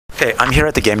Okay, I'm here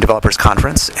at the Game Developers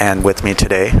Conference, and with me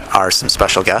today are some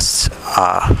special guests.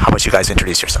 How about you guys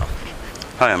introduce yourself?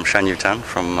 Hi, I'm Shan Yutan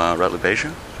from Ratloop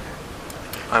Asia.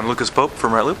 I'm Lucas Pope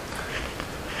from Ratloop.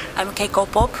 I'm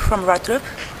Keiko Pope from Ratloop.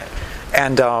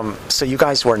 And so you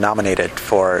guys were nominated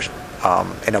for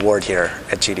an award here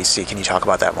at GDC. Can you talk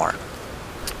about that more?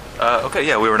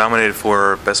 We were nominated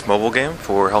for Best Mobile Game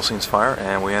for Helsing's Fire,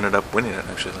 and we ended up winning it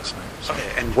actually last night. So.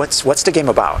 Okay, and what's the game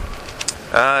about?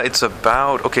 It's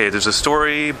about, there's a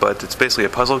story, but it's basically a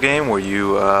puzzle game where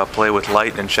you play with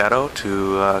light and shadow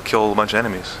to kill a bunch of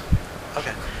enemies.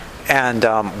 Okay. And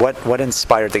what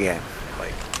inspired the game?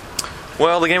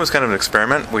 Well, the game was kind of an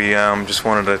experiment. We just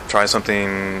wanted to try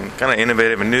something kind of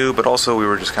innovative and new, but also we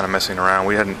were just kind of messing around.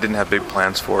 We didn't have big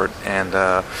plans for it, and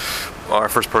our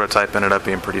first prototype ended up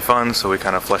being pretty fun, so we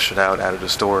kind of fleshed it out, added a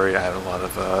story, added a lot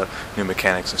of new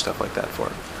mechanics and stuff like that for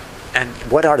it. And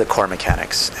what are the core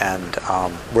mechanics? And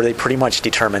were they pretty much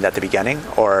determined at the beginning,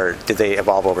 or did they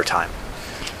evolve over time?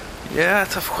 Yeah,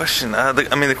 tough question.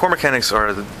 The core mechanics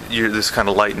are this kind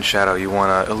of light and shadow. You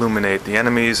want to illuminate the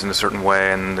enemies in a certain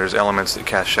way, and there's elements that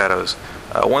cast shadows.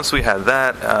 Once we had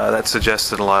that, that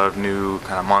suggested a lot of new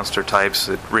kind of monster types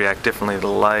that react differently to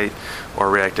light or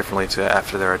react differently to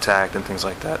after they're attacked and things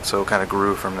like that. So it kind of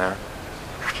grew from there.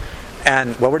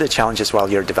 And what were the challenges while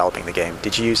you're developing the game?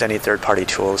 Did you use any third-party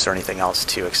tools or anything else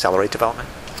to accelerate development?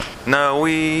 No,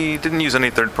 we didn't use any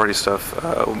third-party stuff.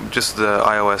 Just the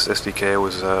iOS SDK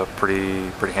was pretty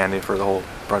handy for the whole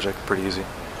project, pretty easy.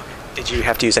 Did you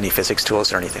have to use any physics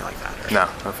tools or anything like that? Or?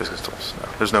 No physics tools. No.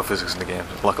 There's no physics in the game,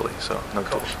 luckily, so no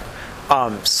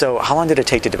tools. So how long did it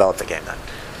take to develop the game then?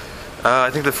 I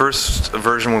think the first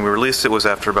version when we released it was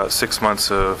after about 6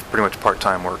 months of pretty much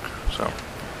part-time work. So.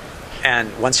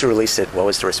 And once you released it, what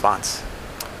was the response?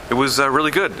 It was really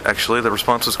good, actually. The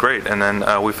response was great. And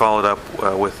then we followed up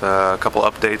with a couple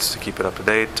updates to keep it up to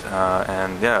date.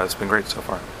 It's been great so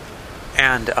far.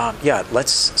 And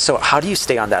so how do you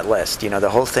stay on that list? You know,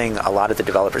 the whole thing, a lot of the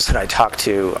developers that I talk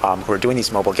to who are doing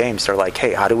these mobile games, they're like,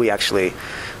 hey, how do we actually,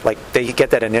 they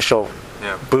get that initial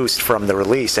boost from the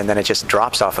release and then it just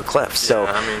drops off a cliff. So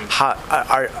how,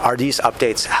 are these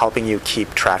updates helping you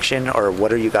keep traction, or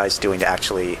what are you guys doing to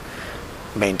actually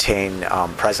maintain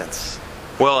presence?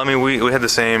 Well, we had the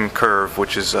same curve,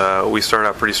 which is we started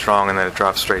out pretty strong and then it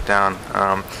dropped straight down.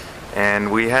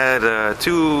 And we had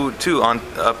two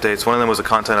updates. One of them was a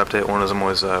content update, one of them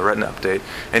was a retina update.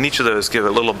 And each of those give a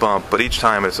little bump, but each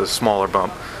time it's a smaller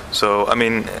bump. So,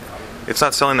 it's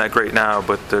not selling that great now,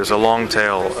 but there's a long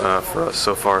tail for us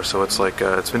so far. So it's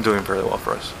it's been doing very well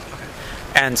for us.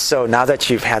 And so now that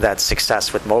you've had that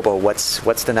success with mobile,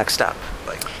 what's the next step?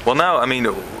 Well, now,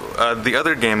 the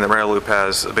other game that Ratloop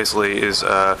has basically is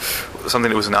something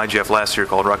that was in IGF last year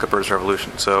called Rocket Bird's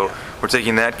Revolution. So we're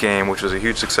taking that game, which was a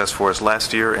huge success for us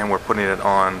last year, and we're putting it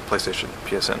on PlayStation,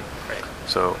 PSN. Right.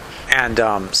 So. And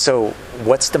so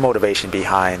what's the motivation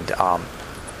behind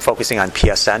focusing on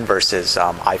PSN versus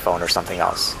iPhone or something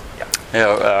else?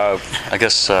 I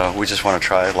guess we just want to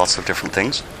try lots of different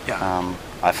things. Yeah.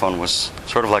 iPhone was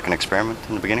sort of like an experiment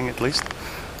in the beginning, at least.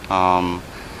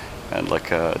 And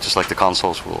just like the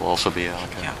consoles will also be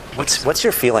What's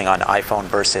your feeling on iPhone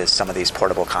versus some of these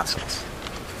portable consoles?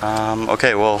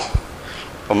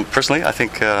 Personally, I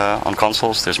think on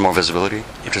consoles there's more visibility,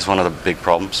 which is one of the big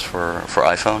problems for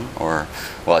iPhone,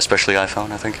 especially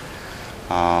iPhone, I think.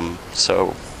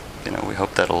 We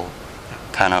hope that'll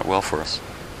pan out well for us.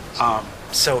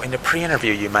 So in the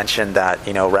pre-interview, you mentioned that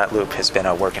Ratloop has been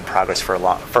a work in progress for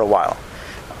a while.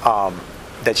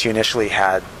 That you initially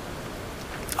had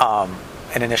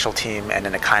an initial team, and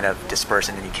then it kind of dispersed,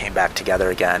 and then you came back together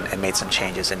again and made some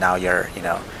changes, and now you're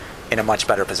in a much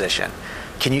better position.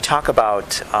 Can you talk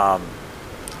about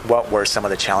what were some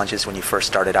of the challenges when you first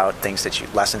started out?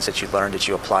 Lessons that you learned that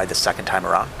you applied the second time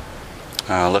around?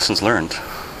 Lessons learned.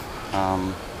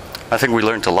 I think we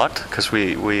learned a lot because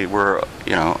we were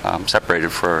separated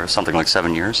for something like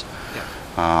 7 years. Yeah.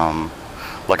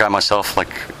 I myself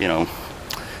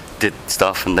did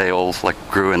stuff, and they all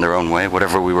grew in their own way.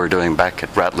 Whatever we were doing back at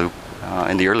Ratloop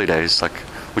in the early days,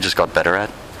 we just got better at.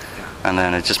 Yeah. And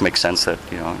then it just makes sense that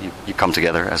you come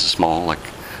together as a small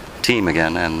team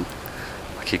again, and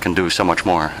you can do so much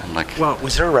more. And well,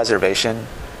 was there a reservation?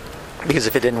 Because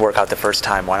if it didn't work out the first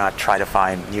time, why not try to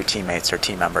find new teammates or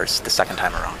team members the second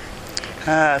time around?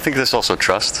 I think there's also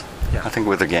trust. Yeah. I think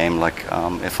with the game,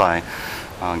 if I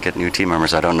get new team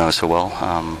members I don't know so well,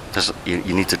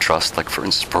 you need to trust, for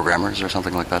instance, programmers or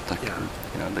something like that.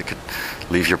 They could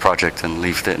leave your project and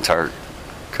leave the entire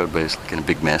code base in a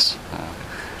big mess.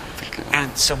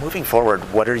 And so moving forward,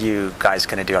 what are you guys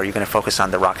going to do? Are you going to focus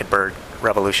on the Rocket Bird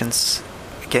Revolutions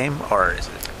game, or is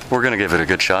it? we're going to give it a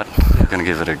good shot. We're going to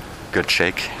give it a good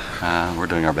shake. We're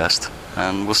doing our best,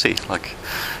 and we'll see. Like,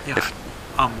 if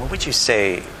what would you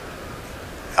say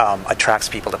attracts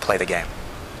people to play the game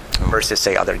versus,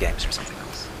 say, other games or something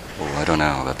else? Oh, I don't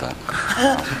know about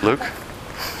that. Luke?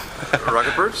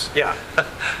 Rocket Birds? Yeah.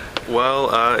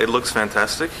 Well, it looks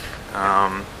fantastic.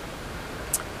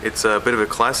 It's a bit of a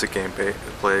classic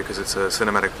gameplay because it's a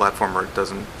cinematic platformer. It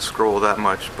doesn't scroll that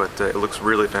much, but it looks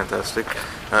really fantastic.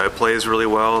 It plays really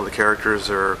well. The characters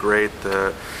are great.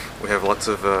 We have lots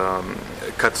of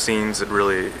cutscenes that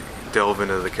really delve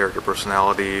into the character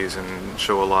personalities and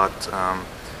show a lot.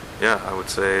 Yeah, I would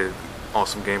say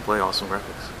awesome gameplay, awesome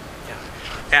graphics.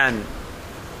 Yeah. And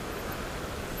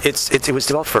it was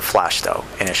developed for Flash, though,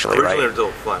 initially, Originally right?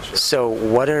 developed Flash. Yeah. So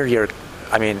what are your...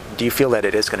 I mean, do you feel that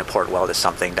it is going to port well to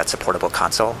something that's a portable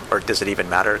console, or does it even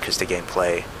matter because the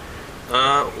gameplay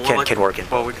can work in?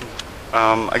 Well, we can.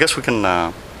 I guess we can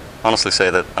honestly say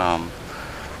that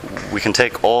we can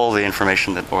take all the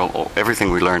information or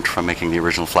everything we learned from making the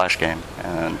original Flash game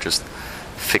and just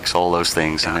fix all those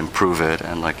things and improve it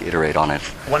and like iterate on it.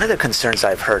 One of the concerns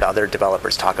I've heard other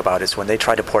developers talk about is when they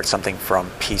try to port something from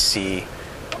PC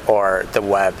or the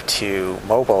web to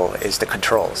mobile is the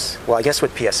controls. Well, I guess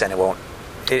with PSN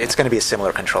it's going to be a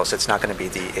similar control, so it's not going to be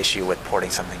the issue with porting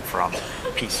something from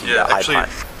PC to actually, iPod.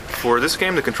 For this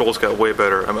game, the controls got way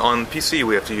better. I mean, on PC,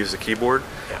 we have to use the keyboard,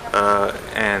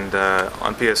 and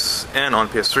on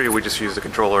PS3, we just use the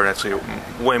controller, and actually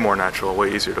way more natural,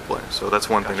 way easier to play. So that's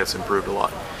one thing that's improved a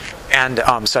lot. And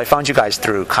so I found you guys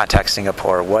through Contact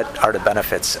Singapore. What are the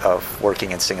benefits of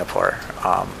working in Singapore?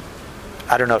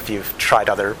 I don't know if you've tried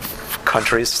other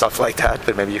countries, stuff like that,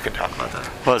 but maybe you can talk about that.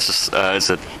 Well, it's just it's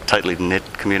a tightly knit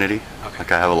community. Okay.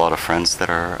 Like I have a lot of friends that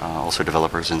are also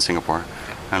developers in Singapore,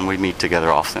 and we meet together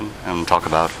often and talk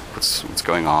about what's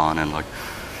going on and like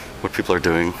what people are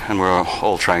doing, and we're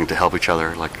all trying to help each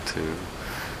other, like to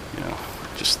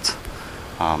just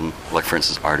like for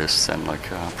instance artists and like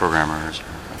programmers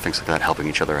or things like that, helping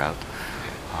each other out.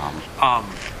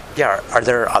 Yeah, are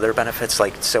there other benefits?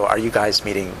 Like, so are you guys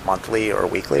meeting monthly or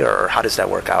weekly, or how does that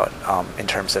work out in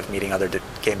terms of meeting other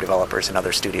game developers and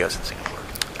other studios in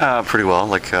Singapore? Pretty well.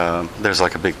 Like, there's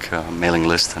like a big mailing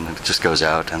list, and it just goes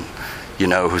out, and you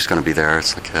know who's going to be there.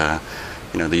 It's like,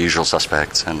 the usual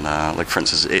suspects, and like for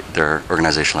instance, their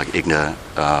organization like IGNA,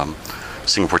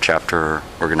 Singapore chapter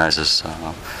organizes,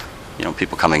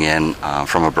 people coming in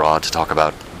from abroad to talk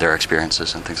about their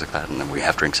experiences and things like that, and then we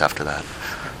have drinks after that.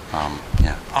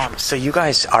 So you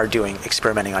guys are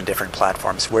experimenting on different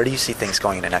platforms. Where do you see things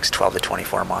going in the next 12 to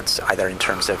 24 months, either in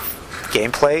terms of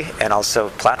gameplay and also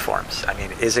platforms? I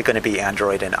mean, is it going to be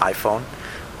Android and iPhone,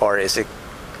 or is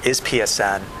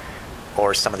PSN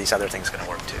or some of these other things going to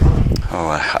work too? Oh,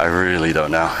 I really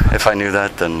don't know. If I knew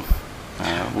that, then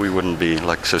we wouldn't be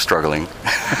like so struggling.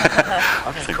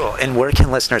 Okay, cool. And where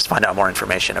can listeners find out more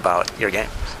information about your game?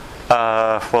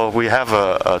 Well, we have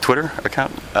a Twitter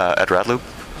account at Radloop.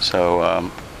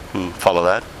 So follow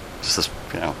that.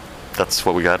 That's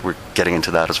what we got. We're getting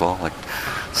into that as well, like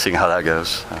seeing how that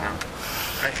goes.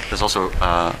 There's also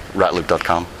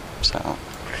ratloop.com. So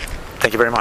thank you very much.